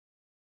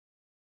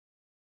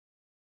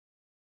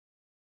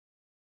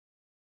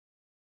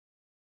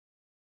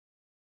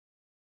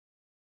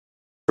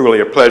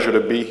Really a pleasure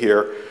to be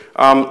here.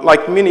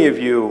 Like many of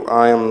you,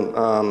 I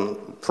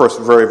am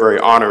first very, very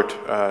honored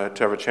to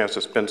have a chance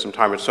to spend some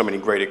time with so many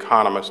great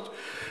economists.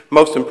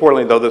 Most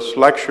importantly, though, this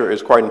lecture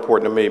is quite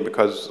important to me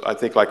because I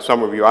think, like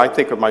some of you, I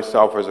think of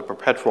myself as a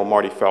perpetual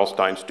Marty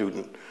Feldstein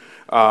student.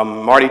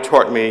 Marty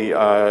taught me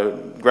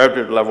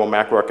graduate level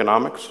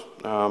macroeconomics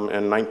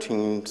in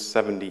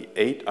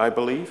 1978, I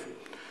believe.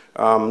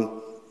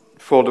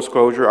 Full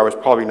disclosure, I was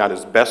probably not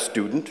his best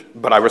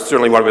student, but I was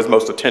certainly one of his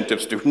most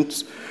attentive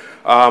students.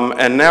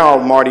 And now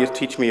Marty is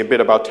teaching me a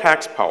bit about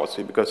tax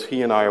policy because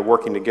he and I are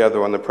working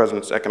together on the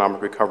President's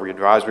Economic Recovery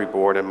Advisory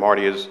Board, and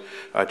Marty is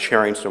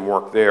chairing some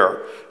work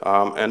there.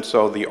 And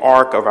so the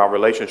arc of our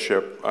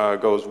relationship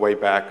goes way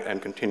back and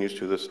continues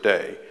to this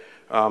day.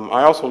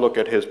 I also look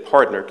at his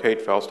partner, Kate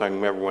Feldstein,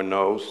 whom everyone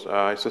knows.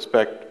 I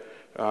suspect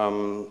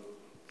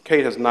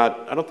Kate has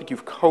not, I don't think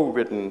you've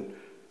co-written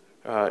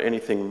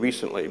anything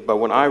recently, but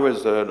when I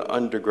was an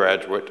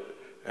undergraduate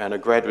and a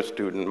graduate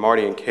student,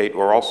 Marty and Kate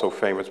were also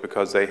famous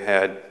because they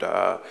had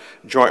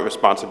joint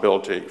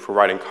responsibility for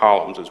writing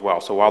columns as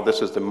well. So while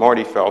this is the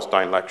Marty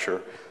Feldstein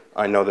lecture,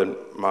 I know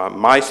that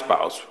my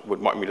spouse would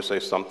want me to say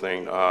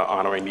something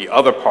honoring the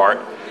other part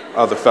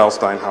of the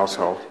Feldstein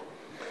household.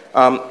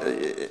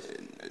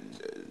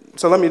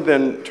 So let me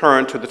then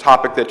turn to the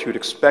topic that you'd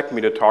expect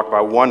me to talk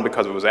about, one,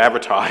 because it was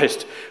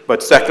advertised,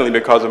 but secondly,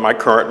 because of my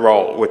current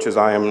role, which is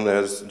I am,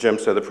 as Jim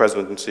said, the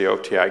president and CEO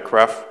of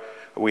TIAA-CREF.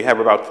 We have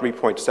about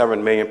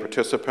 3.7 million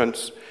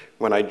participants.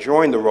 When I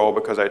joined the role,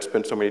 because I had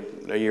spent so many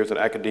years in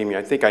academia,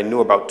 I think I knew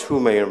about 2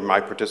 million of my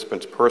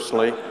participants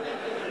personally.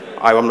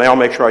 I will now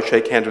make sure I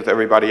shake hands with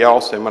everybody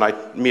else, and when I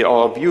meet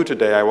all of you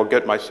today, I will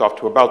get myself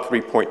to about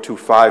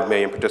 3.25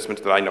 million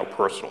participants that I know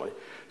personally.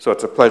 So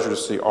it's a pleasure to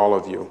see all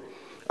of you.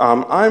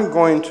 I'm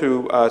going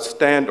to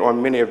stand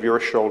on many of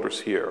your shoulders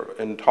here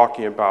in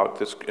talking about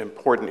this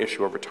important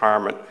issue of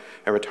retirement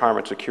and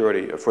retirement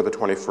security for the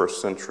 21st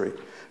century.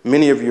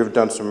 Many of you have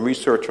done some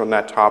research on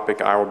that topic,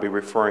 and I will be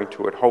referring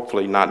to it,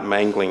 hopefully not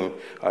mangling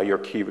your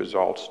key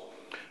results.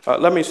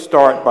 Let me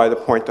start by the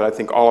point that I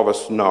think all of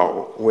us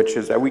know, which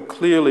is that we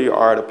clearly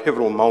are at a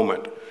pivotal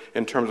moment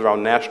in terms of our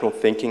national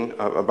thinking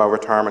about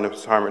retirement and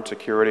retirement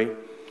security.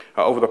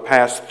 Over the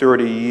past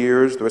 30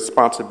 years, the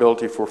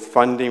responsibility for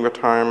funding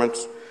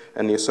retirements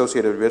and the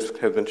associated risks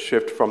have been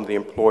shifted from the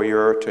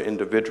employer to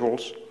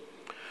individuals.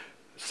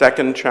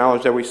 Second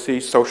challenge that we see,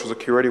 Social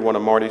Security, one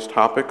of Marty's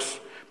topics,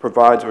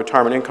 provides a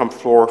retirement income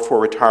floor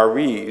for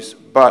retirees,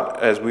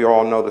 but as we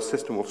all know, the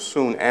system will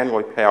soon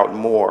annually pay out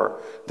more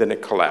than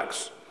it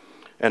collects.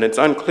 And it's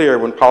unclear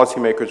when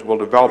policymakers will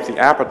develop the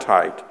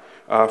appetite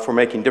for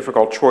making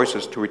difficult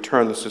choices to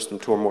return the system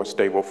to a more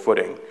stable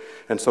footing.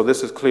 And so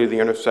this is clearly the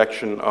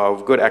intersection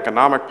of good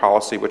economic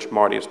policy, which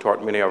Marty has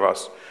taught many of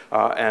us,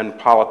 and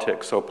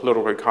politics. So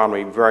political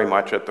economy very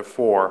much at the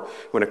fore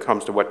when it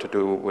comes to what to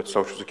do with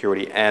Social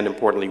Security and,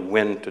 importantly,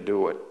 when to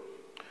do it.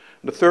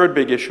 The third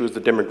big issue is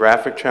the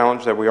demographic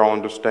challenge that we all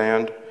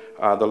understand.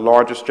 The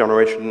largest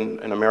generation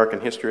in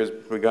American history has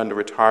begun to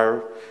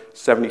retire.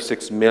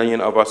 76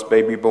 million of us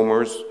baby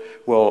boomers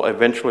will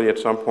eventually at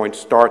some point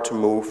start to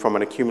move from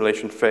an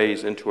accumulation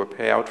phase into a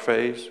payout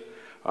phase.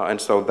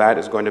 And so that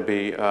is going to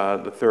be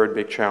the third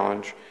big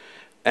challenge.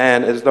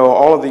 And as though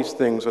all of these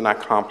things are not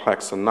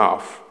complex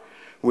enough,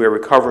 we are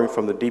recovering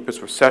from the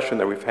deepest recession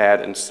that we've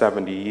had in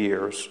 70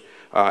 years.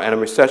 And a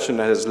recession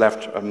that has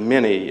left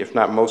many, if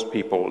not most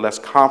people, less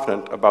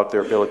confident about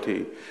their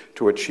ability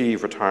to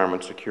achieve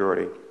retirement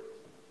security.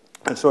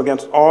 And so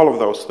against all of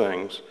those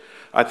things,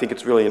 I think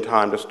it's really in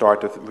time to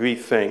start to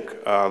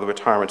rethink the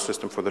retirement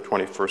system for the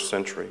 21st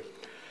century.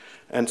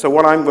 And so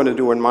what I'm going to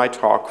do in my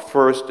talk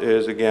first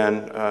is,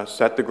 again,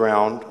 set the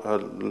ground, a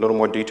little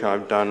more detail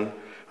I've done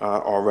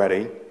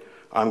already.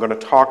 I'm going to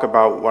talk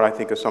about what I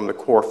think are some of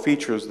the core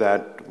features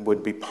that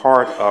would be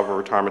part of a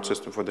retirement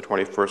system for the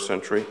 21st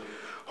century,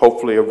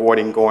 hopefully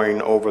avoiding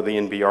going over the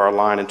NBER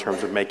line in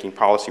terms of making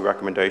policy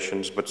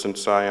recommendations, but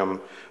since I am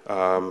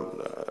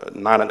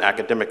not an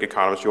academic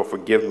economist, you'll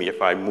forgive me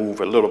if I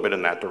move a little bit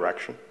in that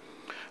direction.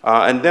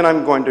 And then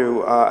I'm going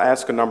to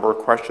ask a number of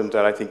questions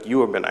that I think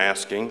you have been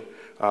asking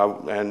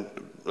and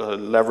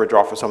leverage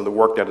off of some of the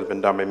work that has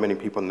been done by many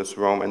people in this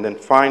room. And then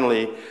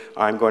finally,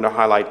 I'm going to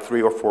highlight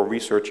 3 or 4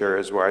 research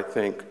areas where I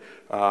think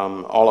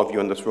all of you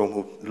in this room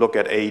who look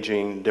at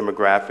aging,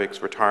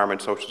 demographics,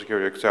 retirement, Social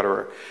Security, et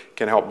cetera,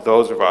 can help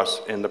those of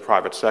us in the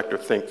private sector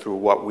think through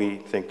what we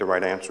think the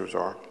right answers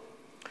are.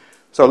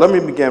 So let me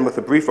begin with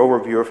a brief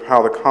overview of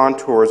how the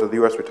contours of the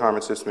U.S.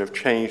 retirement system have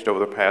changed over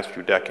the past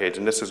few decades,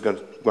 and this is going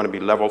to be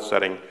level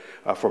setting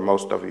for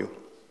most of you.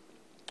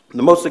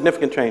 The most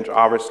significant change,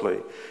 obviously,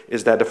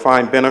 is that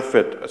defined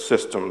benefit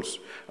systems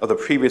of the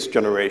previous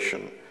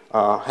generation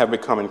have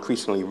become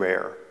increasingly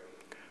rare.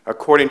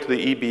 According to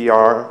the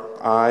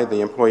EBRI,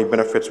 the Employee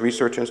Benefits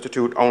Research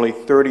Institute, only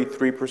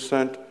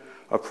 33%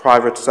 of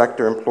private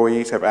sector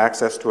employees have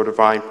access to a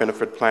defined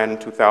benefit plan in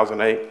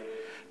 2008.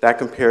 That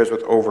compares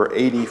with over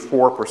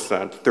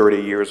 84%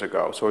 30 years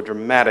ago, so a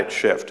dramatic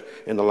shift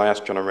in the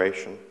last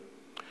generation.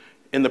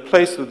 In the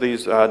place of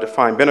these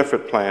defined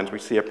benefit plans, we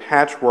see a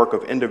patchwork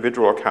of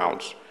individual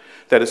accounts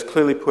that is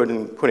clearly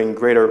putting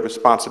greater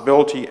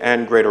responsibility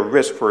and greater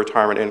risk for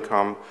retirement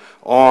income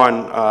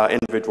on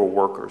individual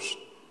workers.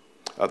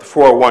 The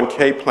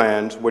 401k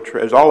plans, which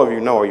as all of you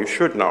know, or you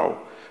should know,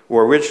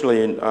 were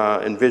originally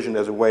envisioned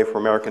as a way for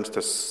Americans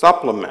to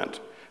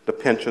supplement the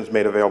pensions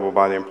made available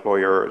by the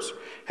employers,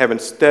 have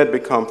instead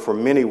become for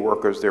many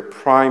workers their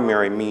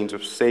primary means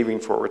of saving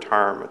for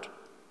retirement.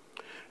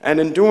 And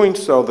in doing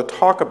so, the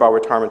talk about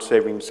retirement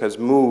savings has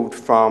moved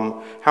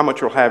from how much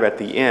you'll have at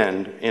the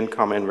end,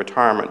 income in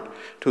retirement,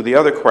 to the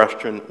other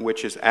question,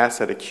 which is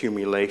asset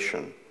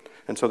accumulation.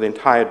 And so the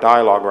entire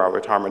dialogue around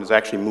retirement has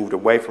actually moved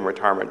away from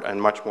retirement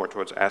and much more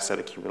towards asset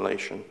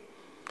accumulation.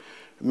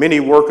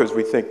 Many workers,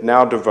 we think,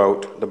 now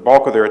devote the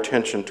bulk of their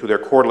attention to their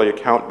quarterly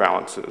account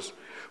balances,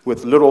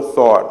 with little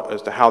thought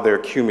as to how their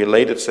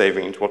accumulated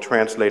savings will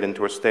translate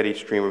into a steady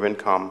stream of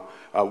income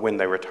when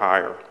they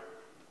retire.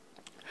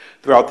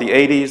 Throughout the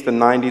 80s, the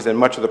 90s, and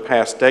much of the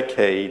past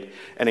decade,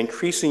 an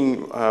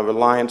increasing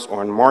reliance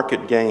on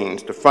market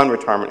gains to fund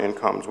retirement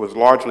incomes was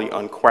largely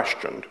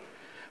unquestioned.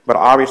 But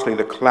obviously,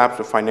 the collapse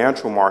of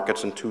financial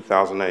markets in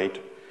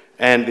 2008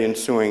 and the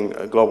ensuing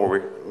global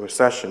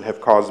recession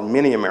have caused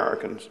many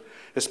Americans,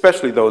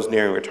 especially those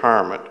nearing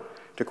retirement,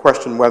 to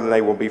question whether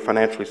they will be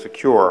financially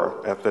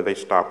secure after they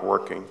stop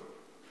working.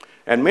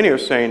 And many are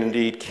saying,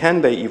 indeed,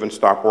 can they even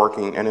stop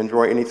working and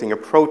enjoy anything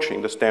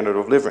approaching the standard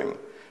of living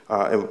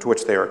to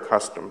which they are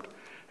accustomed?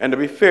 And to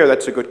be fair,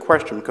 that's a good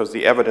question because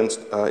the evidence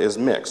is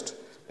mixed.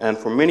 And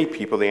for many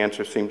people, the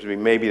answer seems to be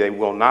maybe they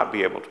will not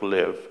be able to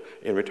live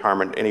in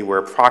retirement anywhere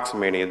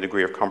approximating the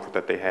degree of comfort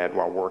that they had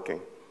while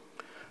working.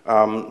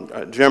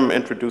 Jim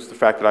introduced the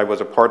fact that I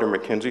was a partner in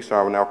McKinsey, so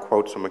I will now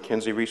quote some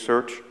McKinsey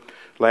research.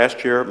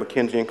 Last year,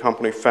 McKinsey &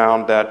 Company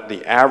found that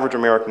the average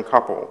American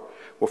couple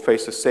will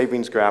face a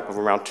savings gap of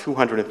around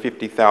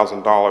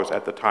 $250,000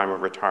 at the time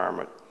of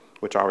retirement,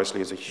 which obviously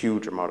is a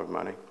huge amount of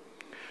money.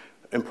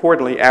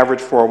 Importantly, average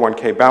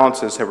 401k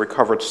balances have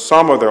recovered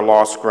some of their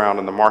lost ground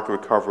in the market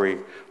recovery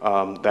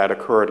that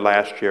occurred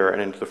last year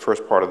and into the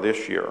first part of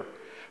this year.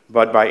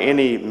 But by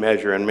any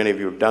measure, and many of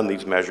you have done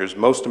these measures,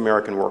 most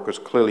American workers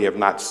clearly have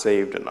not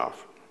saved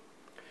enough.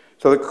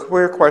 So the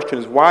clear question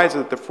is, why is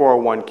it that the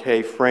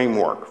 401k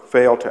framework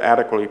failed to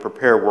adequately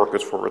prepare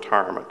workers for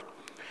retirement?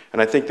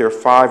 And I think there are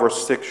 5 or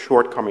 6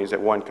 shortcomings that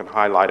one can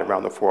highlight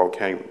around the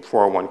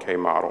 401k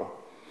model.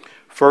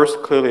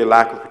 First, clearly a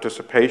lack of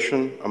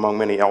participation among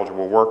many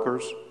eligible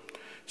workers.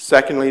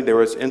 Secondly, there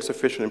was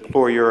insufficient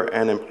employer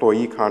and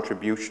employee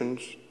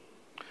contributions.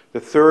 The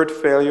third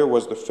failure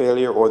was the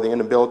failure or the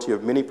inability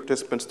of many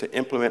participants to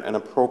implement an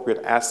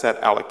appropriate asset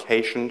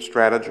allocation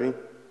strategy.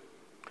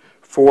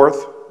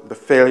 Fourth, the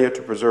failure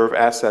to preserve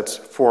assets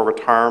for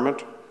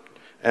retirement.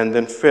 And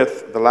then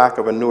fifth, the lack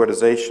of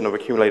annuitization of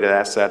accumulated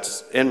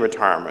assets in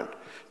retirement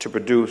to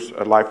produce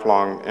a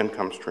lifelong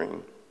income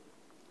stream.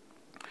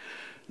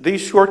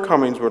 These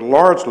shortcomings were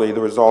largely the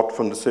result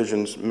from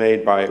decisions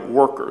made by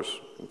workers,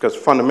 because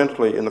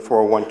fundamentally in the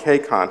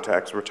 401k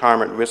context,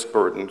 retirement risk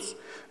burdens,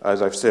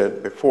 as I've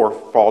said before,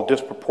 fall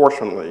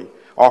disproportionately,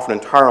 often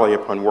entirely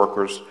upon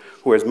workers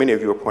who, as many of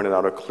you have pointed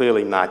out, are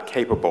clearly not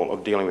capable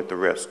of dealing with the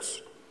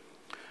risks.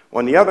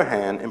 On the other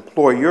hand,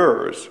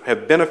 employers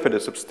have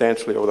benefited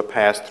substantially over the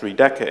past 3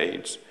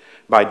 decades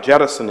by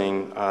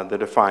jettisoning the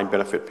defined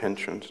benefit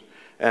pensions.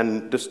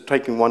 And just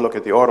taking one look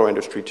at the auto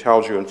industry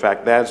tells you, in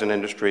fact, that's an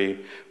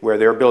industry where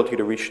their ability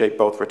to reshape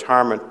both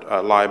retirement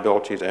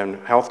liabilities and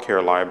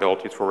healthcare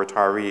liabilities for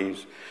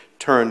retirees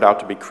turned out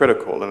to be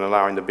critical in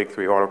allowing the big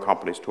 3 auto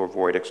companies to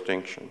avoid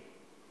extinction.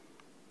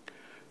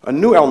 A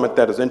new element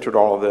that has entered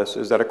all of this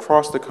is that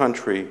across the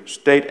country,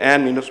 state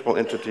and municipal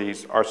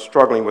entities are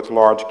struggling with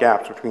large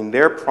gaps between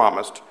their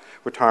promised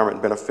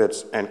retirement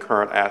benefits and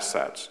current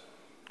assets.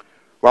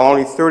 While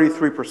only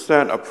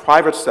 33% of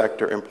private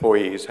sector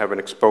employees have an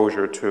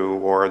exposure to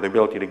or the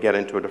ability to get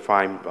into a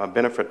defined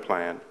benefit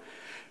plan,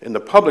 in the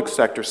public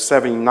sector,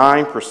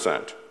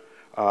 79%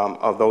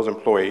 of those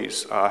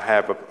employees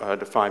have a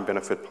defined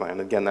benefit plan.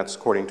 Again, that's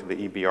according to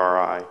the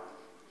EBRI.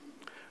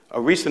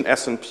 A recent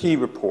S&P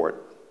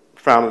report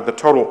found that the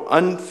total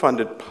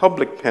unfunded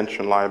public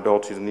pension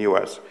liabilities in the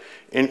U.S.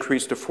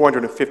 increased to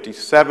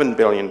 $457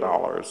 billion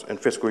in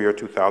fiscal year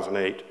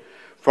 2008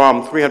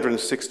 from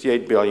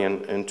 $368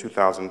 billion in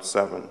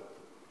 2007.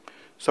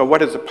 So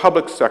what has the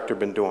public sector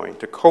been doing?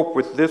 To cope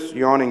with this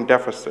yawning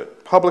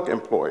deficit, public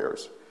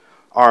employers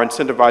are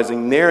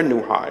incentivizing their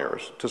new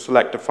hires to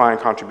select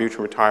defined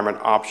contribution retirement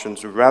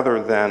options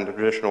rather than the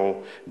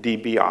traditional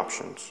DB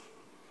options.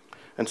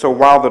 And so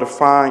while the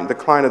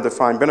decline of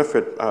defined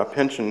benefit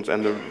pensions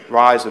and the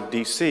rise of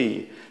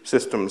DC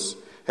systems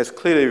has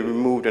clearly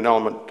removed an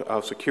element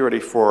of security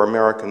for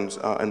Americans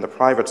in the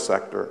private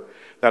sector,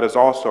 that is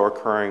also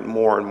occurring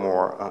more and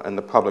more in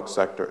the public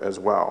sector as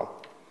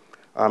well.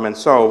 And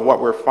so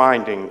what we're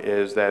finding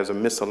is there's a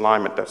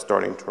misalignment that's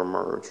starting to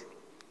emerge.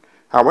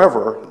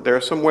 However, there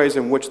are some ways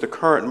in which the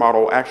current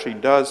model actually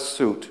does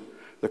suit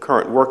the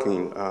current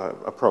working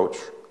approach.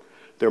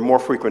 There are more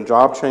frequent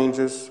job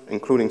changes,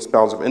 including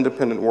spells of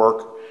independent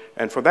work,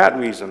 and for that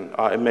reason,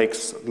 it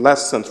makes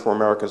less sense for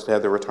Americans to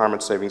have their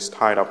retirement savings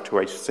tied up to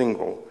a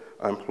single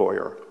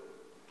employer.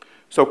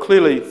 So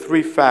clearly,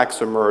 three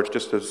facts emerge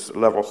just as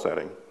level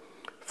setting.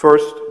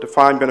 First,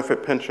 defined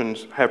benefit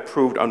pensions have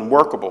proved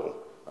unworkable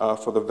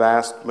for the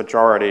vast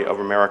majority of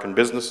American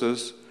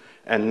businesses,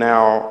 and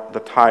now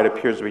the tide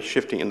appears to be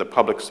shifting in the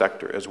public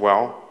sector as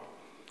well.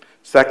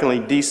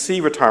 Secondly,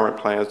 DC retirement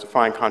plans,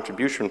 defined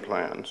contribution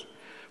plans,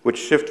 which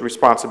shift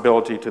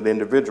responsibility to the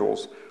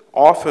individuals,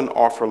 often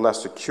offer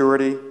less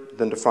security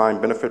than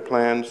defined benefit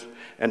plans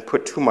and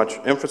put too much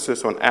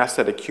emphasis on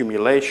asset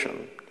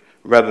accumulation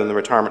rather than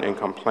retirement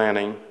income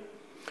planning.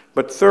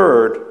 But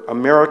third,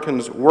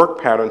 Americans' work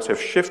patterns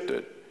have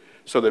shifted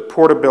so that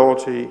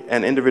portability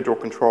and individual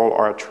control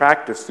are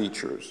attractive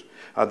features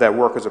that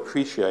workers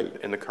appreciate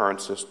in the current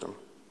system.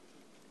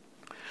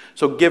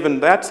 So given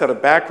that set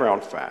of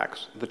background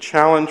facts, the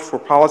challenge for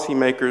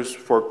policymakers,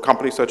 for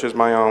companies such as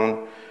my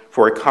own,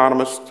 for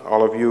economists,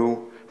 all of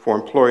you, for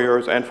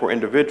employers, and for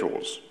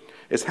individuals,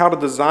 is how to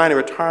design a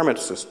retirement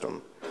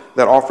system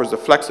that offers the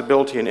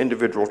flexibility and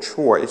individual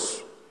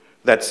choice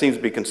that seems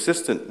to be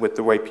consistent with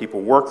the way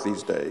people work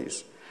these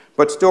days,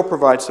 but still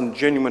provides some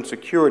genuine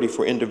security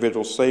for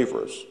individual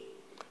savers,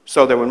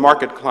 so that when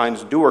market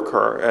declines do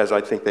occur, as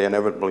I think they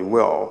inevitably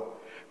will,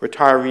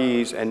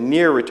 retirees and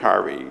near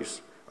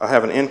retirees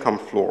have an income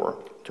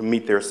floor to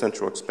meet their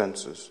essential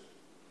expenses.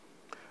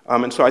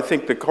 And so I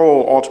think the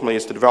goal ultimately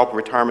is to develop a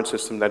retirement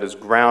system that is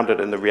grounded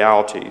in the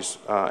realities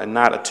and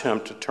not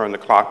attempt to turn the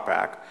clock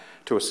back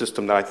to a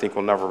system that I think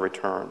will never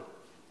return.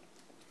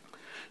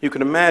 You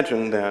can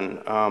imagine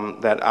then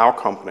that our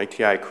company,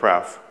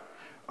 TIAA-CREF,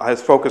 has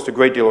focused a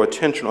great deal of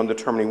attention on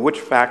determining which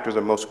factors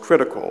are most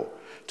critical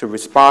to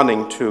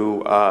responding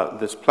to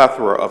this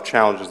plethora of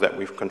challenges that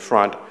we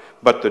confront,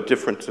 but the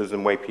differences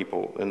in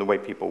the way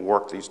people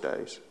work these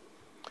days.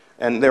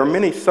 And there are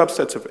many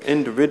subsets of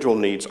individual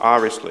needs,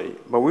 obviously,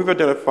 but we've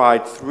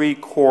identified three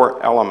core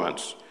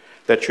elements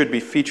that should be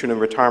featured in a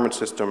retirement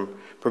system,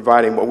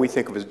 providing what we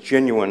think of as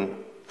genuine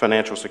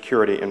financial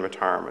security in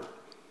retirement.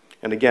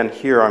 And again,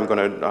 here I'm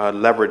going to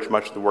leverage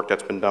much of the work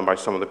that's been done by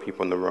some of the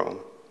people in the room.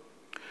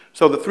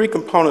 So the three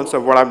components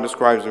of what I've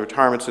described as a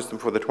retirement system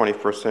for the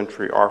 21st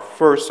century are,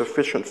 first,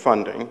 sufficient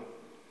funding,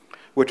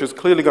 which is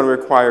clearly going to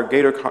require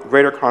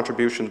greater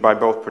contributions by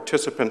both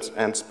participants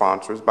and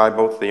sponsors, by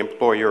both the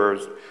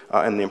employers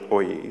and the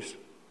employees.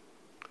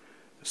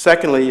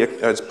 Secondly,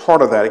 as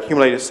part of that,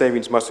 accumulated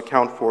savings must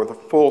account for the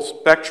full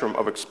spectrum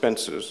of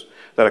expenses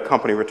that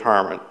accompany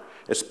retirement,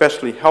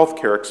 especially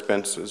healthcare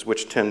expenses,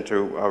 which tend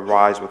to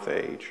rise with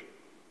age.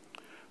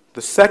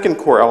 The second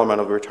core element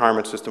of the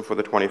retirement system for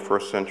the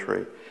 21st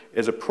century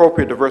is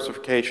appropriate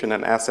diversification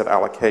and asset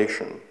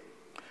allocation,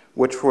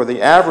 which for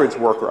the average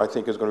worker, I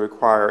think, is going to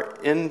require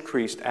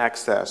increased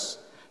access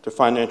to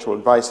financial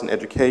advice and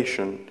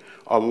education,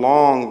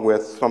 along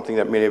with something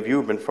that many of you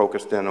have been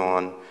focused in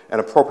on, an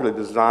appropriately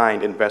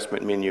designed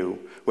investment menu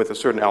with a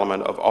certain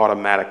element of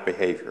automatic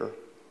behavior.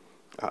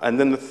 And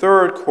then the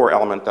third core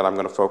element that I'm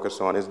going to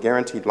focus on is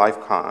guaranteed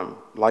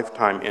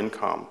lifetime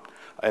income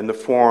in the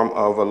form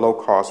of a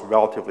low-cost,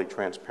 relatively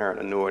transparent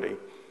annuity.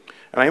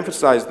 And I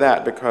emphasize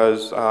that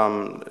because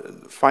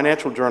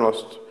financial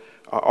journalists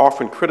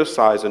often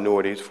criticize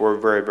annuities for a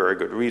very, very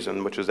good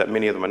reason, which is that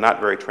many of them are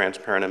not very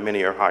transparent and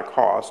many are high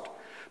cost.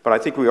 But I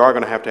think we are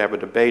going to have a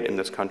debate in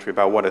this country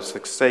about what a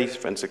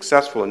safe and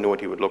successful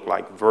annuity would look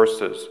like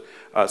versus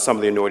some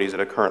of the annuities that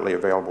are currently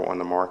available on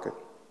the market.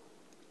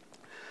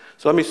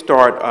 So let me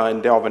start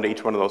and delve into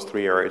each one of those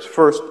three areas.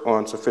 First,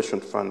 on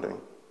sufficient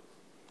funding.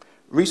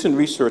 Recent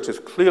research has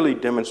clearly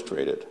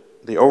demonstrated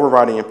the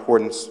overriding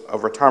importance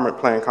of retirement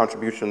plan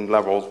contribution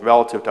levels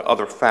relative to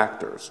other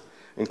factors,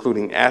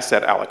 including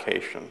asset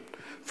allocation,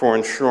 for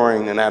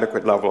ensuring an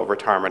adequate level of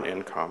retirement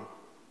income.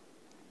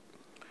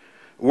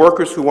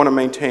 Workers who want to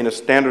maintain a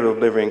standard of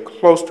living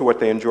close to what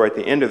they enjoy at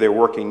the end of their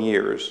working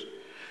years,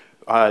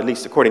 at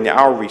least according to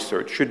our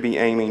research, should be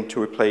aiming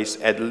to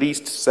replace at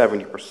least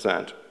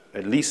 70%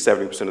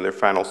 of their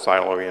final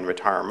salary in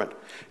retirement,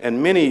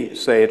 and many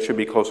say it should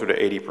be closer to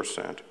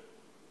 80%.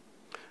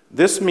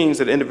 This means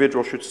that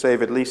individuals should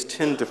save at least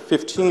 10 to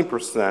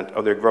 15%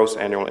 of their gross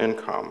annual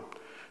income.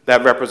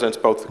 That represents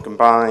both the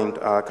combined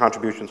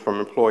contributions from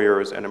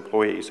employers and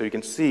employees, so you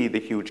can see the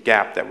huge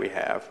gap that we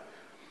have.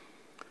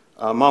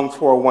 Among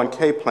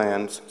 401k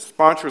plans,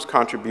 sponsors'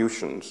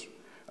 contributions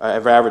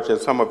have averaged,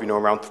 as some of you know,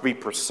 around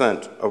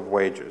 3% of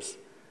wages,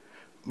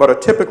 but are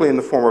typically in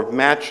the form of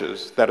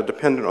matches that are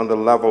dependent on the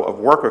level of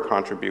worker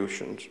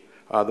contributions.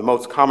 The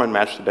most common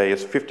match today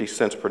is 50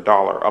 cents per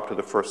dollar, up to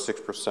the first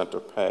 6%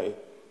 of pay.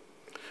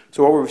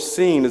 So what we've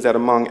seen is that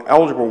among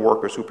eligible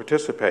workers who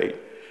participate,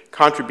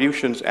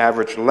 contributions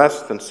average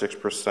less than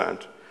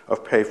 6%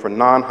 of pay for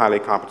non-highly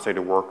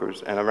compensated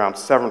workers and around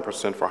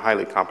 7% for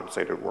highly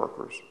compensated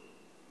workers.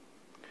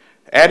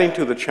 Adding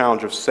to the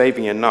challenge of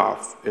saving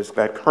enough is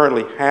that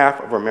currently half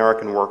of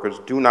American workers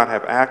do not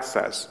have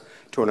access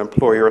to an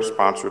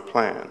employer-sponsored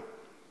plan.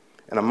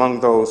 And among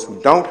those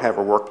who don't have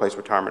a workplace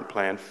retirement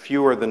plan,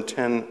 fewer than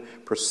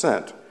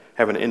 10%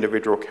 have an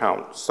individual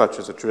account, such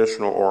as a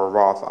traditional or a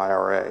Roth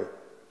IRA.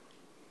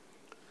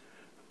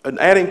 And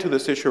adding to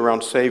this issue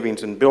around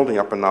savings and building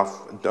up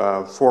enough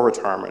for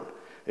retirement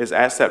is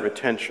asset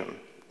retention.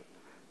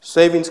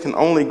 Savings can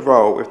only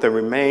grow if they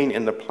remain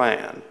in the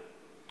plan.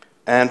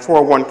 And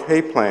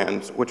 401k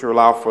plans, which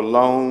allow for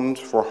loans,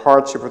 for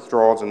hardship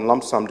withdrawals, and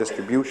lump sum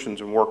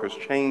distributions when workers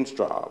change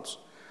jobs,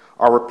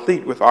 are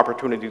replete with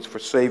opportunities for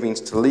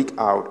savings to leak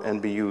out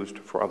and be used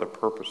for other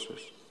purposes.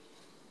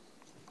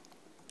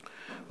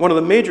 One of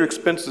the major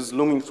expenses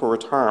looming for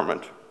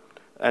retirement,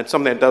 and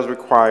something that does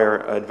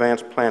require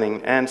advanced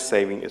planning and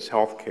saving, is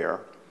health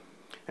care.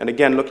 And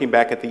again, looking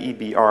back at the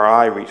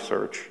NBER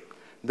research,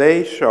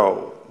 they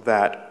show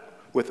that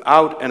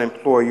without an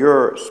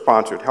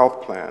employer-sponsored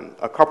health plan,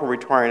 a couple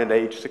retiring at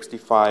age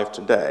 65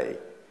 today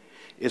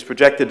is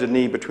projected to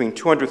need between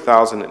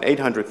 $200,000 and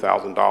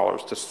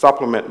 $800,000 to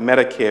supplement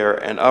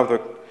Medicare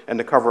and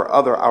to cover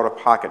other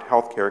out-of-pocket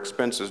health care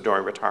expenses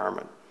during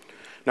retirement.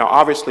 Now,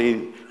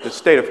 obviously, the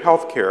state of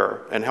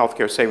healthcare and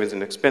healthcare savings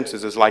and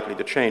expenses is likely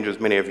to change, as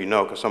many of you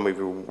know, because some of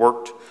you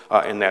worked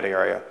in that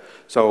area.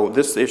 So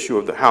this issue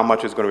of how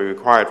much is going to be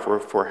required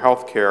for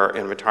healthcare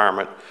in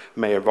retirement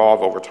may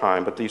evolve over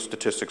time, but these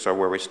statistics are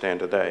where we stand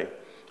today.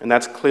 And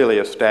that's clearly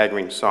a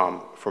staggering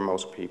sum for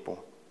most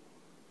people.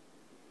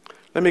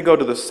 Let me go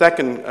to the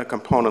second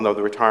component of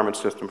the retirement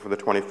system for the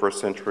 21st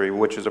century,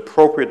 which is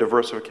appropriate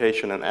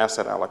diversification and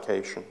asset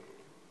allocation.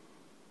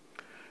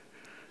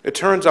 It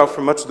turns out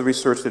from much of the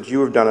research that you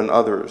have done and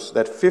others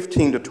that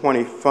 15 to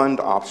 20 fund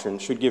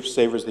options should give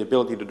savers the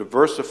ability to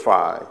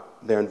diversify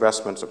their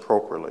investments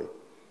appropriately.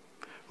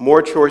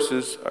 More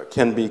choices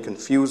can be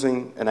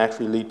confusing and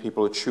actually lead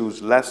people to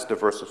choose less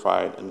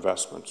diversified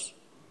investments.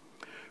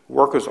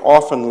 Workers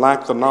often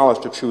lack the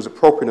knowledge to choose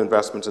appropriate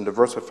investments and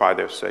diversify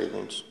their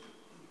savings.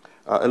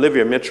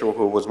 Olivia Mitchell,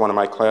 who was one of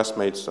my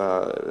classmates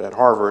at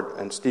Harvard,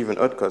 and Stephen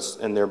Utkus,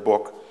 in their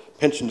book,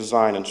 Pension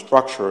Design and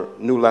Structure,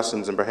 New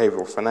Lessons in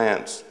Behavioral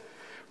Finance,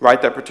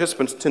 write that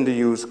participants tend to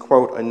use,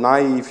 quote, a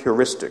naive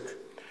heuristic.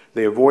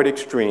 They avoid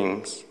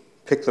extremes,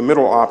 pick the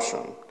middle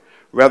option,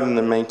 rather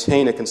than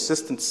maintain a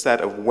consistent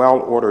set of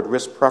well-ordered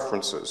risk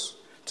preferences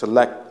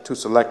to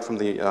select from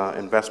the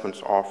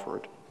investments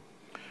offered.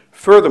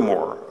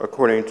 Furthermore,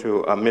 according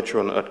to Mitchell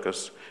and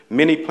Utkus,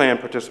 many plan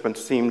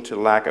participants seem to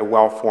lack a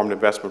well-formed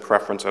investment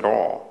preference at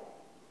all.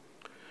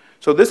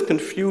 So this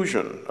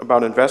confusion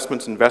about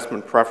investments,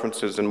 investment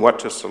preferences, and what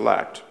to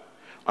select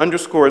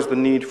underscores the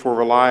need for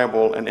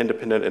reliable and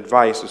independent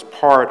advice as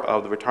part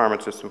of the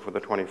retirement system for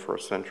the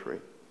 21st century.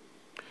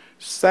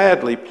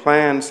 Sadly,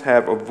 plans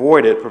have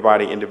avoided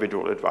providing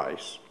individual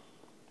advice.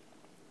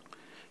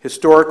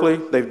 Historically,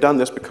 they've done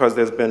this because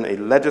there's been a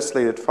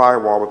legislated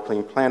firewall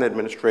between plan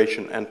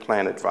administration and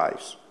plan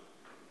advice.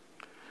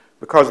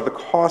 Because of the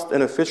cost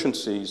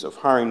inefficiencies of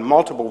hiring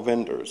multiple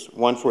vendors,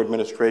 one for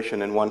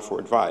administration and one for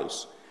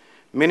advice,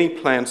 many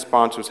plan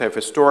sponsors have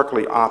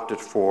historically opted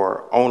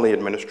for only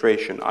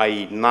administration,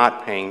 i.e.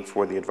 not paying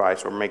for the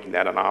advice or making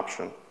that an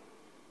option.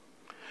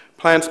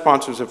 Plan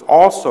sponsors have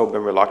also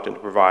been reluctant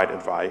to provide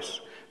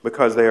advice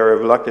because they are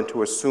reluctant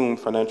to assume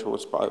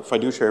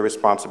fiduciary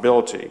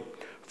responsibility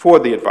for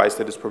the advice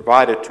that is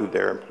provided to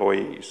their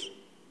employees.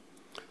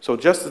 So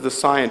just as the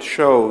science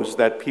shows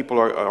that people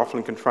are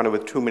often confronted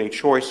with too many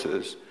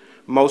choices,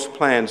 most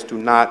plans do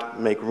not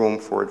make room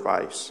for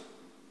advice.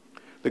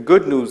 The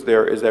good news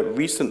there is that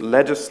recent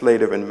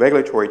legislative and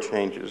regulatory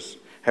changes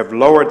have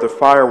lowered the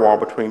firewall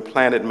between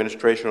plan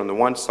administration on the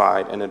one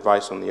side and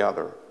advice on the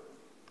other.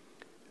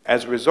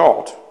 As a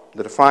result,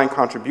 the defined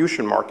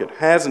contribution market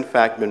has in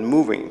fact been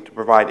moving to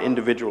provide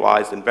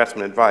individualized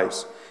investment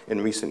advice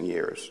in recent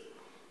years.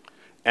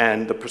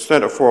 And the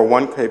percent of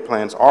 401k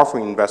plans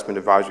offering investment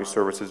advisory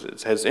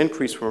services has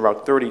increased from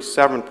about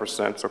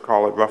 37%, so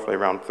call it roughly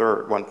around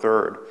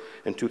one-third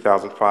in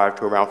 2005,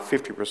 to around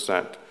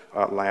 50%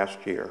 last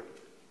year.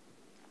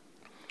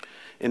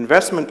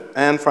 Investment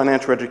and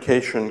financial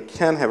education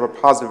can have a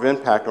positive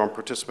impact on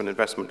participant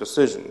investment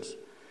decisions.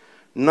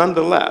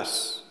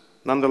 Nonetheless,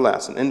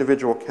 an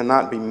individual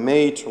cannot be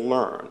made to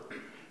learn.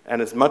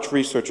 And as much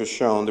research has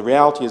shown, the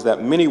reality is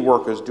that many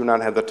workers do not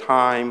have the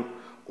time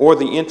or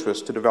the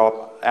interest to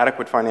develop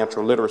adequate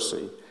financial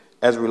literacy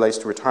as it relates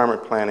to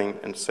retirement planning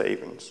and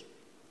savings.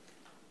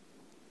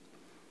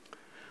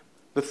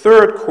 The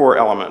third core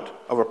element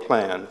of a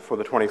plan for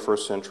the 21st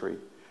century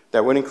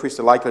that would increase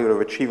the likelihood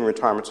of achieving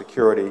retirement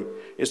security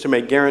is to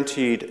make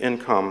guaranteed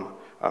income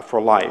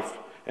for life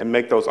and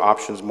make those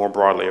options more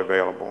broadly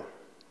available.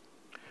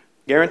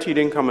 Guaranteed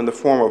income in the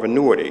form of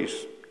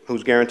annuities,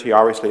 whose guarantee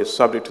obviously is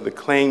subject to the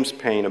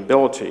claims-paying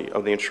ability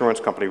of the insurance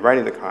company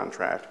writing the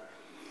contract,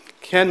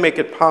 can make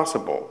it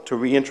possible to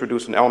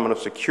reintroduce an element of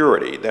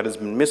security that has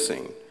been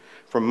missing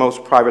from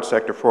most private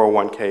sector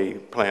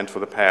 401k plans for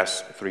the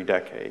past 3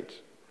 decades.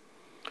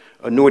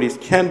 Annuities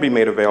can be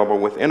made available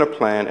within a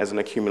plan as an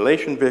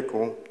accumulation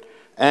vehicle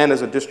and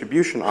as a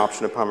distribution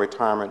option upon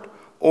retirement,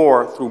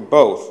 or through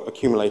both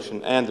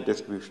accumulation and the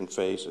distribution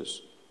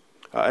phases.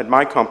 At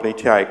my company,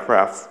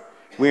 TIAA-CREF,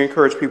 we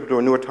encourage people to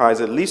annuitize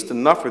at least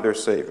enough of their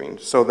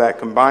savings so that,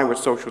 combined with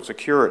Social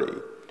Security,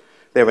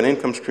 they have an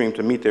income stream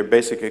to meet their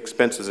basic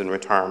expenses in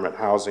retirement: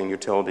 housing,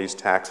 utilities,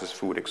 taxes,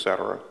 food,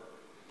 etc.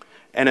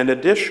 And in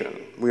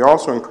addition, we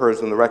also encourage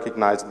them to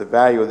recognize that the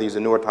value of these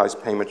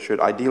annuitized payments should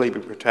ideally be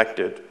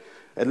protected,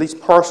 at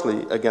least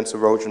partially, against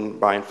erosion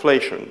by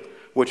inflation,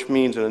 which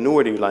means in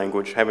annuity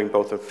language having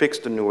both a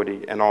fixed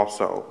annuity and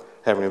also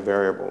having a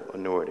variable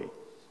annuity.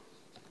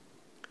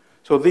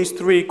 So these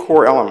three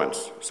core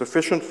elements,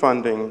 sufficient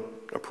funding,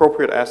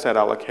 appropriate asset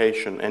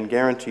allocation, and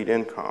guaranteed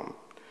income,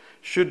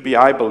 should be,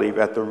 I believe,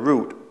 at the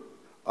root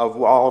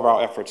of all of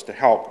our efforts to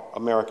help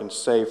Americans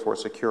save for a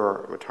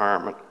secure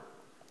retirement.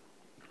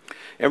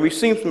 And we've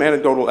seen some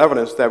anecdotal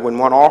evidence that when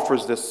one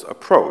offers this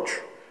approach,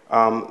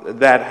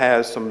 that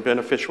has some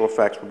beneficial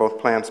effects for both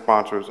plan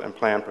sponsors and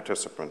plan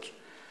participants.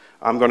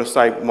 I'm going to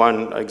cite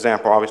one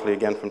example, obviously,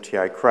 again from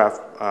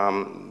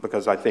TIAA-CREF,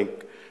 because I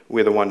think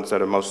we're the ones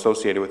that are most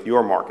associated with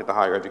your market. The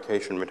higher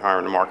education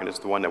retirement market is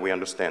the one that we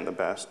understand the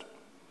best.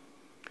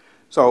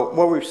 So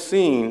what we've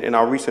seen in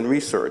our recent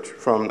research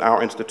from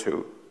our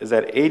institute is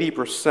that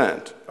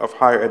 80% of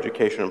higher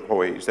education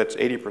employees, that's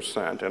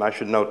 80%, and I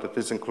should note that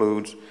this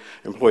includes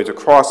employees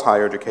across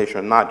higher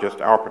education, not just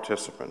our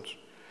participants.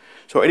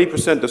 So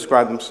 80%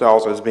 describe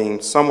themselves as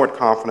being somewhat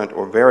confident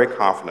or very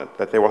confident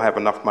that they will have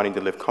enough money to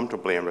live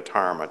comfortably in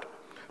retirement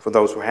for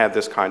those who have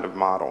this kind of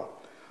model.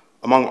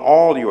 Among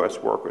all U.S.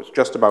 workers,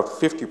 just about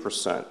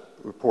 50%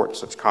 report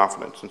such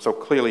confidence, and so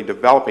clearly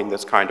developing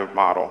this kind of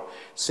model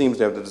seems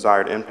to have the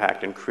desired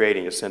impact in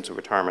creating a sense of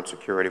retirement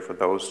security for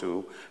those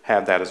who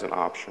have that as an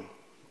option.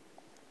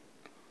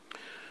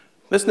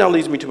 This now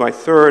leads me to my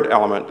third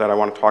element that I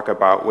want to talk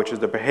about, which is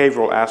the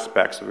behavioral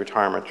aspects of the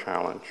retirement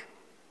challenge.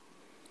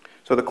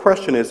 So the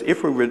question is,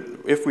 if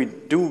we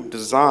do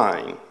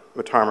design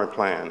retirement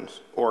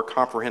plans or a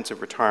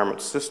comprehensive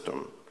retirement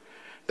system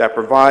that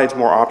provides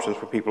more options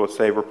for people to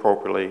save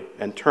appropriately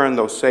and turn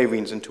those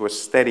savings into a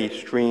steady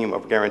stream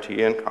of guaranteed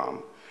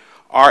income,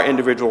 are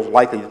individuals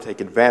likely to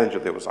take advantage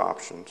of those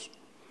options?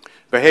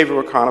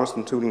 Behavioral economists,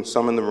 including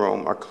some in the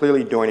room, are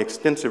clearly doing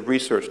extensive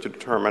research to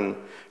determine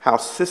how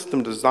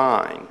system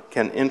design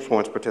can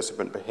influence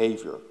participant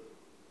behavior.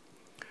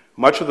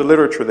 Much of the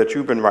literature that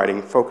you've been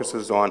writing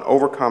focuses on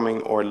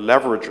overcoming or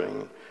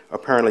leveraging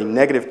apparently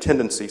negative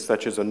tendencies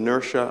such as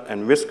inertia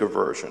and risk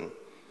aversion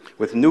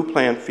with new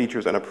plan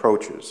features and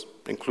approaches,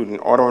 including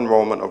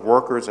auto-enrollment of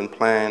workers and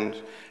plans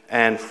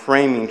and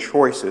framing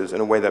choices in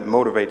a way that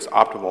motivates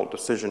optimal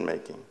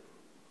decision-making.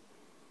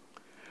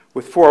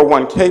 With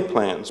 401k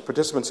plans,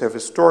 participants have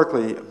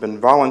historically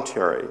been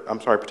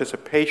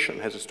participation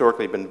has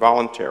historically been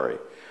voluntary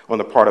on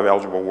the part of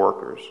eligible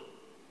workers.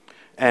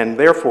 And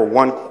therefore,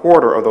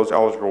 1/4 of those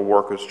eligible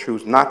workers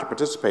choose not to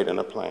participate in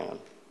a plan.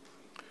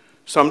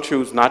 Some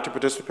choose not to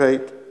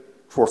participate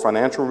for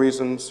financial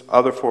reasons,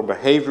 others for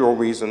behavioral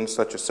reasons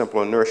such as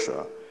simple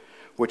inertia,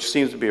 which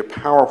seems to be a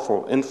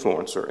powerful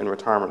influencer in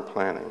retirement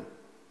planning.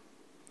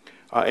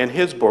 In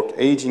his book,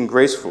 Aging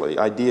Gracefully,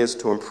 Ideas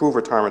to Improve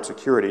Retirement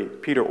Security,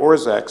 Peter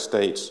Orszag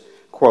states,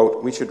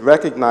 quote, "We should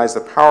recognize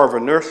the power of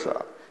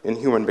inertia in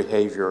human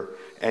behavior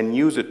and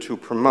use it to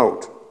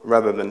promote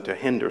rather than to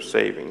hinder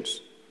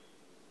savings."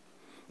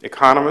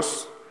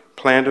 Economists,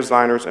 plan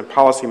designers, and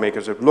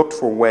policymakers have looked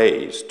for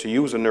ways to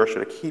use inertia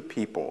to keep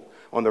people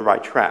on the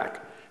right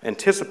track,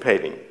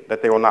 anticipating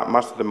that they will not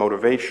muster the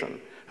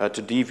motivation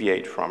to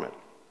deviate from it.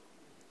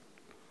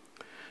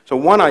 So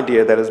one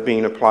idea that is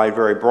being applied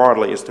very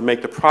broadly is to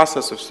make the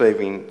process of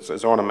savings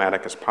as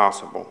automatic as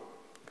possible.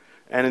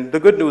 And the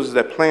good news is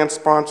that plan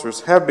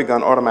sponsors have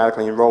begun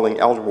automatically enrolling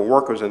eligible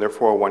workers in their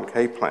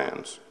 401k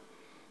plans.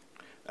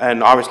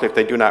 And obviously, if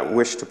they do not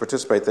wish to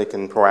participate, they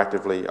can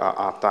proactively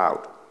opt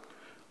out.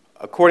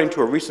 According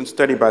to a recent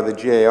study by the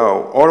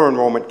GAO,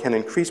 auto-enrollment can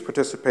increase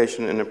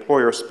participation in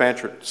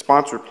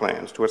employer-sponsored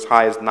plans to as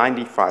high as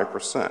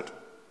 95%.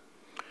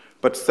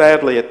 But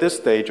sadly, at this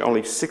stage,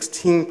 only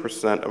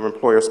 16% of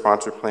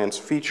employer-sponsored plans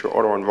feature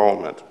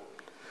auto-enrollment,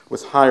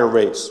 with higher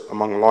rates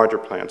among larger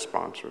plan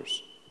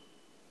sponsors.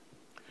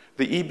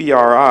 The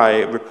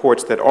EBRI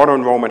reports that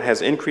auto-enrollment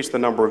has increased the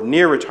number of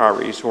near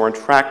retirees who are on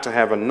track to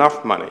have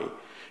enough money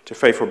to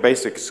pay for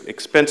basic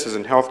expenses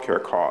and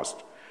healthcare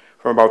costs,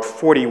 from about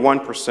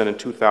 41% in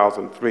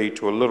 2003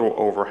 to a little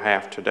over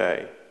half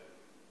today.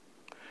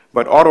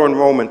 But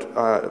auto-enrollment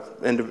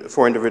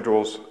for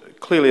individuals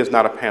clearly is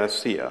not a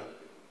panacea.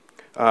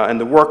 And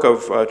the work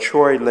of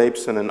Choi,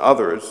 Leibson, and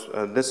others,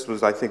 this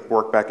was, I think,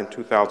 work back in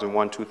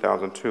 2001,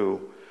 2002,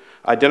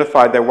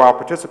 identified that while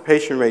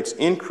participation rates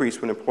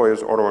increase when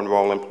employers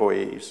auto-enroll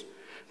employees,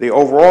 the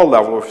overall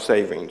level of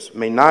savings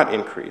may not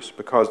increase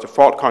because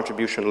default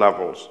contribution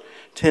levels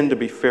tend to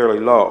be fairly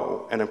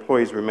low, and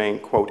employees remain,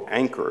 quote,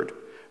 anchored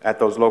at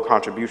those low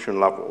contribution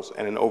levels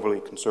and in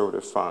overly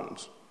conservative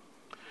funds.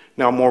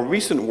 Now, more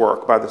recent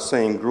work by the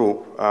same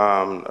group,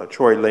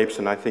 Choi,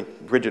 Leibson, I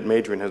think Bridget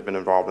Madrian has been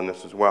involved in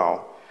this as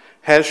well,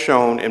 has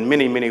shown in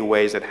many, many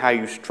ways that how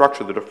you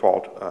structure the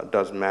default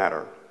does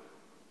matter.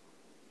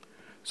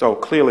 So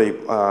clearly,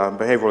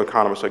 behavioral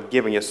economists are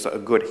giving us a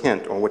good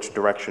hint on which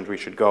directions we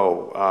should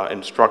go in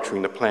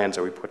structuring the plans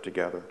that we put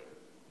together.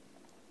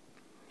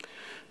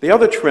 The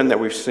other trend that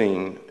we've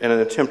seen in an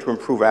attempt to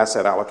improve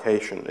asset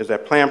allocation is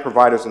that plan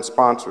providers and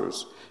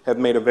sponsors have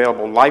made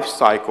available life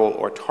cycle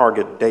or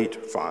target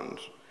date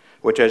funds,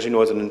 which, as you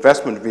know, is an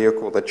investment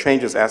vehicle that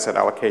changes asset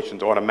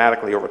allocations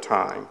automatically over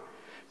time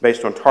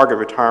based on target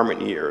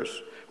retirement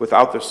years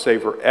without the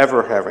saver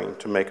ever having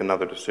to make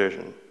another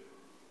decision.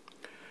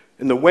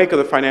 In the wake of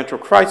the financial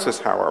crisis,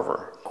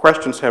 however,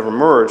 questions have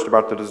emerged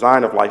about the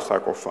design of life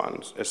cycle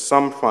funds, as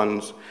some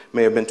funds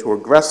may have been too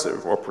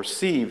aggressive or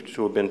perceived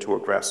to have been too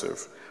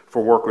aggressive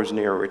for workers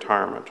near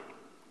retirement.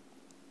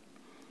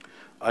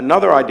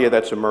 Another idea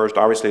that's emerged,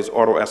 obviously, is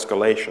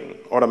auto-escalation,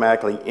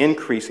 automatically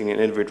increasing an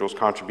individual's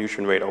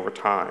contribution rate over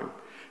time.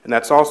 And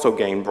that's also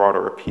gained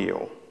broader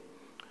appeal.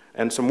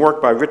 And some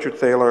work by Richard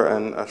Thaler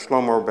and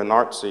Shlomo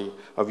Benartzi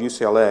of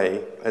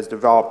UCLA has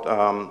developed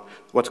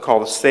what's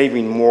called the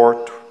Saving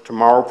More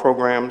Tomorrow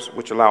programs,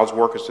 which allows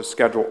workers to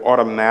schedule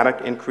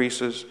automatic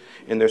increases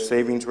in their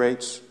savings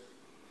rates.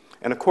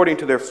 And according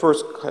to their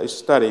first case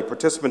study,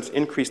 participants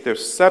increased their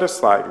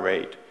set-aside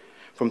rate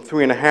from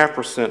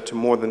 3.5% to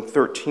more than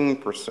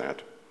 13%.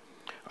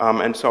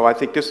 And so I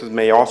think this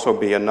may also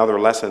be another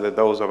lesson that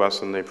those of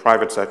us in the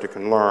private sector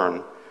can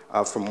learn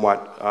from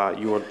what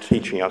you are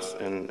teaching us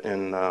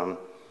in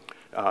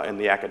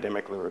the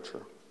academic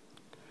literature.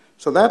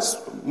 So that's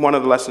one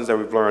of the lessons that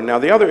we've learned. Now,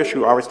 the other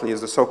issue, obviously,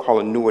 is the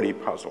so-called annuity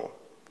puzzle.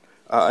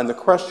 And the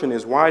question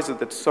is, why is it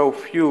that so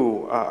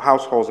few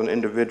households and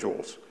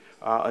individuals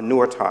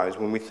annuitize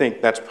when we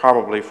think that's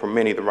probably, for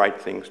many, the right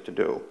things to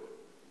do?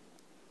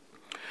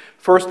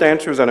 First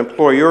answer is that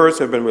employers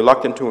have been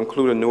reluctant to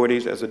include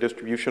annuities as a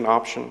distribution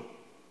option.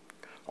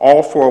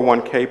 All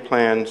 401k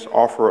plans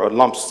offer a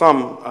lump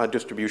sum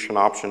distribution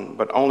option,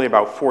 but only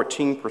about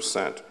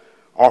 14%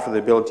 offer the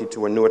ability to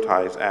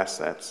annuitize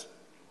assets.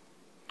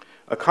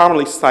 A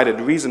commonly cited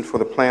reason for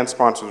the plan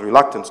sponsor's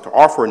reluctance to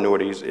offer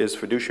annuities is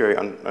fiduciary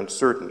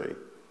uncertainty.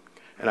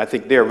 And I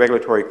think there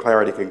regulatory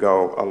clarity could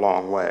go a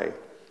long way.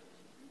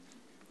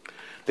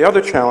 The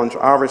other challenge,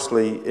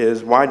 obviously,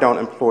 is why don't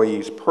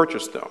employees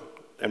purchase them?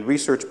 And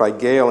research by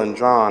Gail and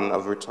John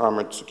of the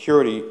Retirement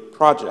Security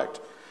Project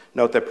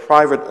note that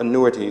private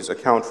annuities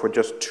account for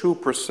just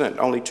 2%,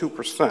 only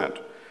 2%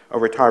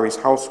 of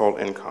retirees' household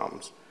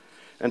incomes.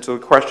 And so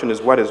the question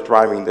is, what is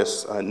driving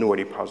this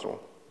annuity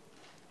puzzle?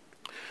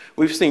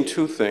 We've seen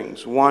two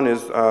things. One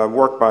is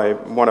work by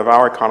one of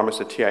our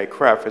economists at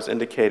TIAA-CREF has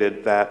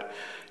indicated that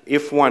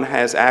if one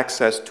has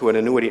access to an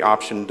annuity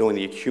option during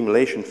the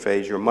accumulation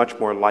phase, you're much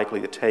more likely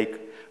to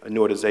take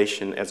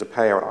annuitization as a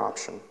payout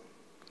option.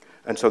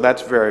 And so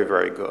that's very,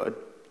 very good.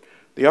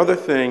 The other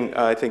thing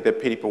I think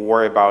that people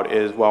worry about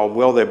is, well,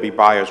 will there be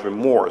buyer's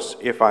remorse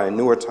if I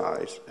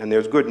annuitize? And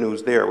there's good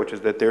news there, which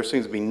is that there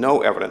seems to be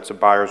no evidence of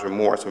buyer's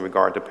remorse in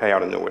regard to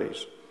payout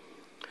annuities.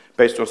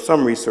 Based on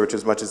some research,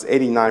 as much as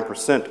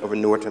 89% of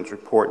annuitants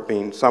report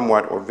being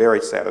somewhat or very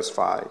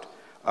satisfied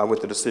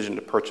with the decision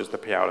to purchase the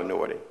payout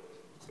annuity.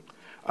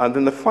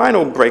 Then the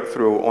final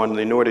breakthrough on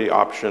the annuity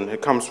option,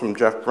 it comes from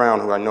Jeff Brown,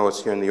 who I know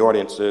is here in the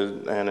audience,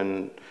 and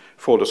in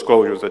full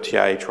disclosure is a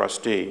TIAA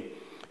trustee.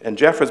 And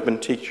Jeff has been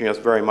teaching us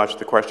very much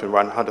the question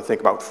around how to think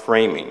about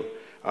framing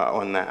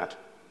on that.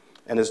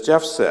 And as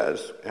Jeff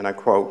says, and I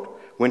quote,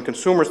 "When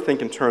consumers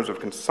think in terms of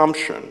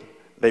consumption,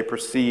 they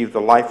perceive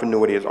the life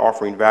annuity as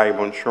offering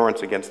valuable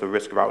insurance against the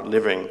risk of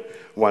outliving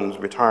one's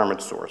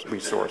retirement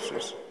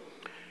resources.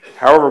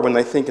 However, when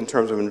they think in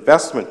terms of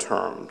investment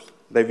terms,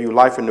 they view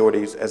life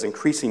annuities as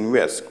increasing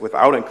risk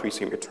without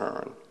increasing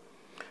return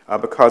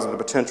because of the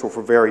potential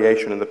for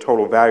variation in the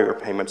total value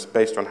of payments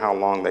based on how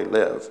long they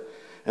live."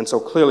 And so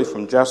clearly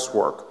from Jeff's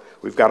work,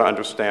 we've got to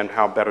understand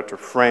how better to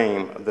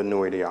frame the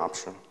annuity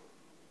option.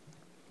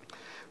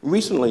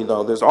 Recently,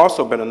 though, there's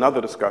also been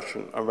another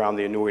discussion around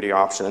the annuity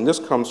option, and this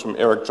comes from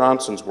Eric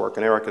Johnson's work,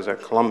 and Eric is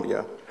at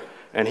Columbia,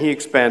 and he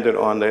expanded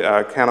on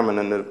the Kahneman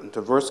and the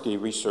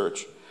Tversky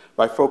research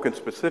by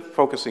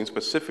focusing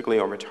specifically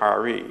on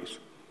retirees.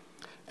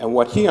 And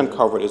what he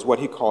uncovered is what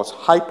he calls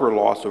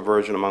hyper-loss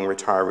aversion among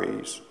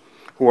retirees,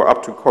 who are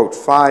up to, quote,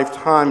 5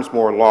 times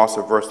more loss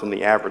averse than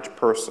the average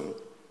person.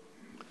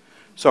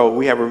 So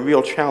we have a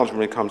real challenge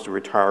when it comes to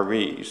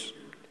retirees.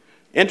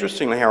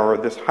 Interestingly,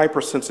 however, this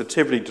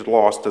hypersensitivity to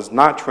loss does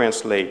not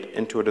translate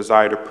into a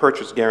desire to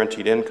purchase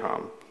guaranteed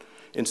income.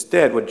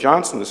 Instead, what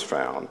Johnson has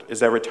found is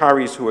that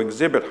retirees who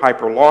exhibit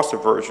hyper-loss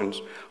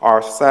aversions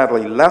are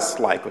sadly less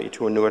likely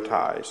to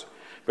annuitize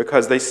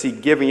because they see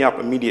giving up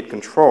immediate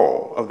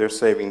control of their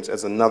savings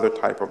as another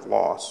type of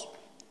loss.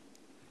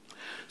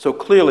 So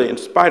clearly, in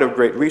spite of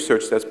great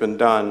research that's been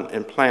done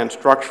in plan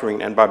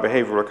structuring and by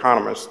behavioral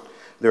economists,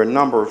 there are a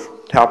number of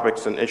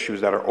topics and issues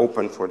that are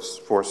open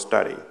for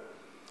study.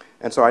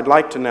 And so I'd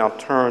like to now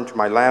turn to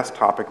my last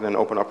topic and then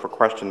open up for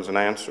questions and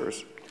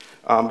answers.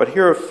 But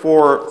here are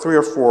 3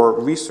 or 4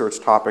 research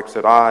topics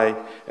that I,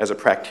 as a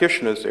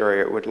practitioner in this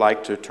area, would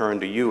like to turn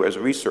to you as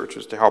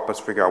researchers to help us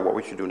figure out what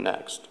we should do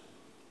next.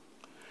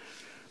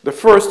 The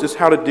first is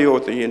how to deal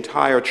with the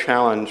entire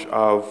challenge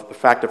of the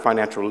fact of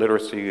financial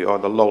literacy, or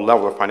the low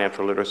level of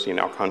financial literacy in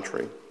our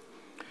country.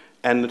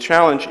 And the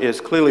challenge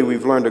is, clearly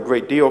we've learned a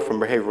great deal from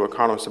behavioral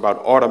economists about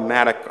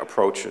automatic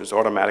approaches,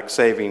 automatic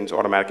savings,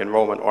 automatic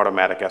enrollment,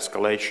 automatic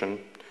escalation.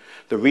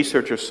 The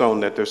research has shown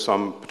that there's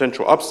some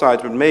potential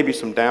upsides, but maybe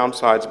some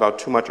downsides about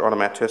too much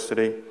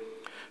automaticity.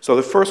 So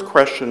the first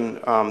question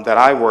that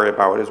I worry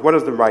about is, what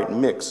is the right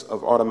mix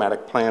of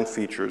automatic plan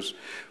features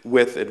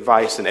with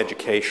advice and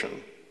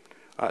education?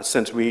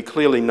 Since we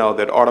clearly know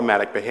that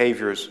automatic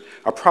behaviors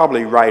are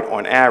probably right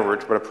on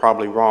average, but are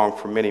probably wrong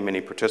for many, many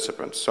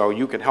participants. So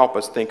you can help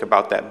us think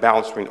about that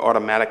balance between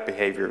automatic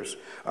behaviors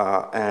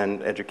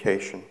and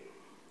education.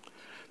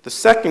 The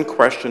second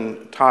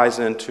question ties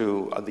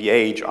into the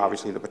age,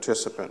 obviously, of the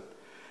participant.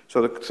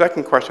 So the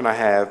second question I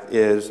have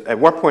is, at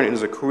what point in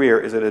his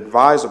career is it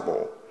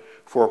advisable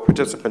for a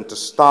participant to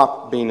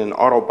stop being an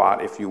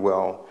Autobot, if you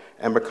will,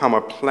 and become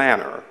a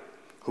planner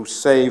who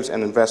saves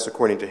and invests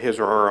according to his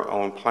or her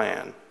own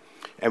plan?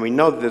 And we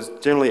know that there's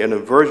generally an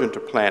aversion to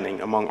planning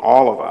among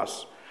all of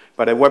us,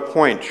 but at what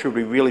point should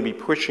we really be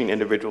pushing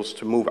individuals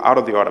to move out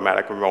of the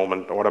automatic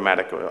enrollment,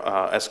 automatic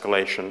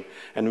escalation,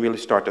 and really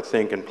start to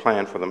think and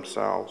plan for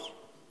themselves?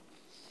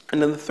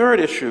 And then the third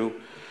issue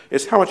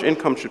is, how much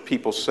income should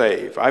people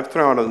save? I've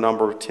thrown out a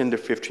number of 10 to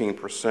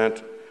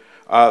 15%.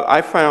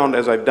 I found,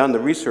 as I've done the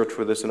research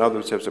for this and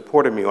others have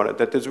supported me on it,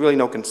 that there's really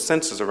no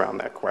consensus around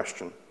that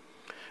question.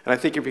 And I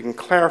think if we can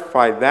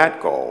clarify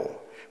that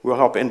goal, we'll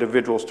help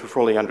individuals to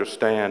fully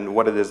understand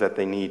what it is that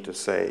they need to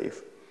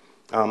save.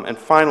 And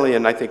finally,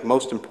 and I think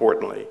most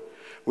importantly,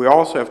 we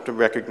also have to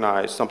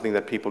recognize something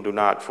that people do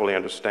not fully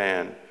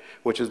understand,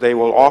 which is they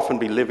will often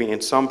be living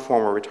in some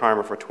form of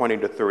retirement for 20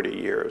 to 30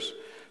 years.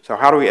 So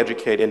how do we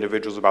educate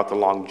individuals about the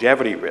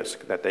longevity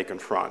risk that they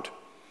confront?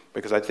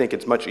 Because I think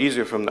it's much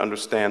easier for them to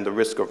understand the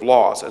risk of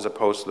loss as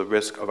opposed to the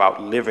risk of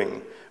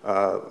outliving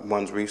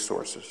one's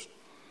resources.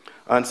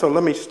 And so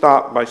let me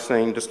stop by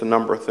saying just a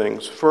number of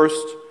things.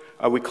 First,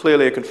 we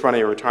clearly are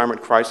confronting a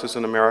retirement crisis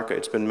in America.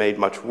 It's been made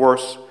much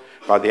worse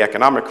by the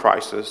economic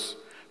crisis,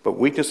 but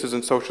weaknesses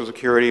in Social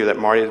Security that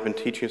Marty has been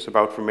teaching us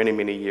about for many,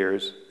 many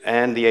years,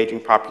 and the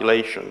aging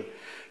population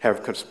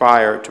have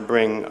conspired to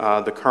bring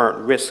the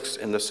current risks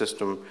in the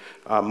system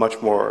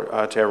much more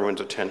to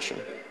everyone's attention.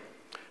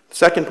 The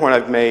second point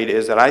I've made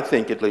is that I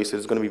think, at least,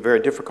 it's going to be very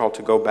difficult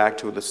to go back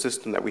to the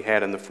system that we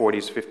had in the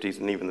 40s, 50s,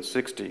 and even the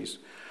 60s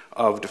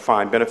of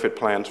defined benefit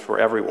plans for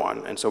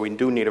everyone. And so we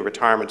do need a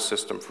retirement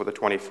system for the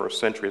 21st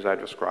century, as I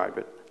describe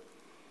it.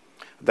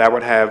 That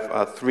would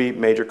have three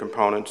major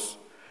components.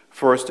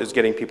 First is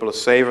getting people to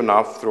save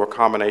enough through a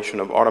combination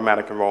of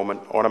automatic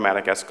enrollment,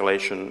 automatic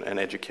escalation, and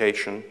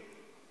education.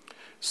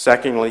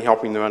 Secondly,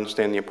 helping them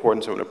understand the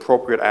importance of an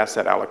appropriate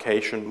asset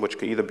allocation, which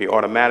could either be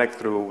automatic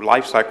through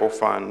life cycle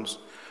funds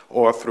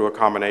or through a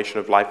combination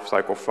of life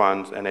cycle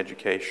funds and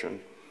education.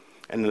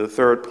 And then the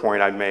third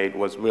point I made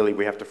was really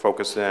we have to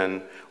focus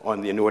in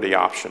on the annuity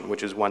option,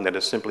 which is one that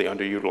is simply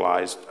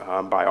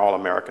underutilized by all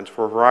Americans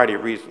for a variety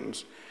of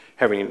reasons,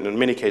 having in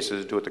many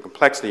cases to do with the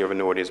complexity of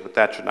annuities, but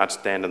that should not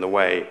stand in the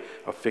way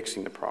of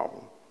fixing the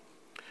problem.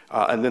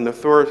 And then the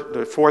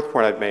fourth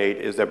point I've made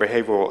is that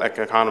behavioral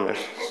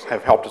economists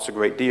have helped us a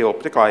great deal,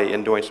 particularly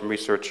in doing some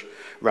research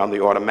around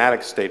the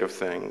automatic state of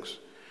things.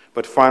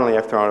 But finally,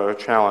 I've thrown out a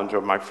challenge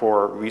of my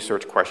 4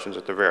 research questions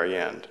at the very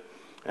end.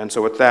 And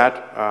so with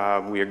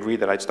that, we agreed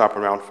that I'd stop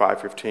around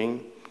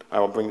 5:15. I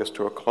will bring this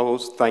to a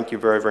close. Thank you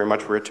very, very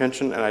much for your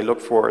attention, and I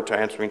look forward to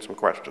answering some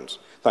questions.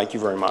 Thank you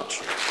very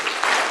much.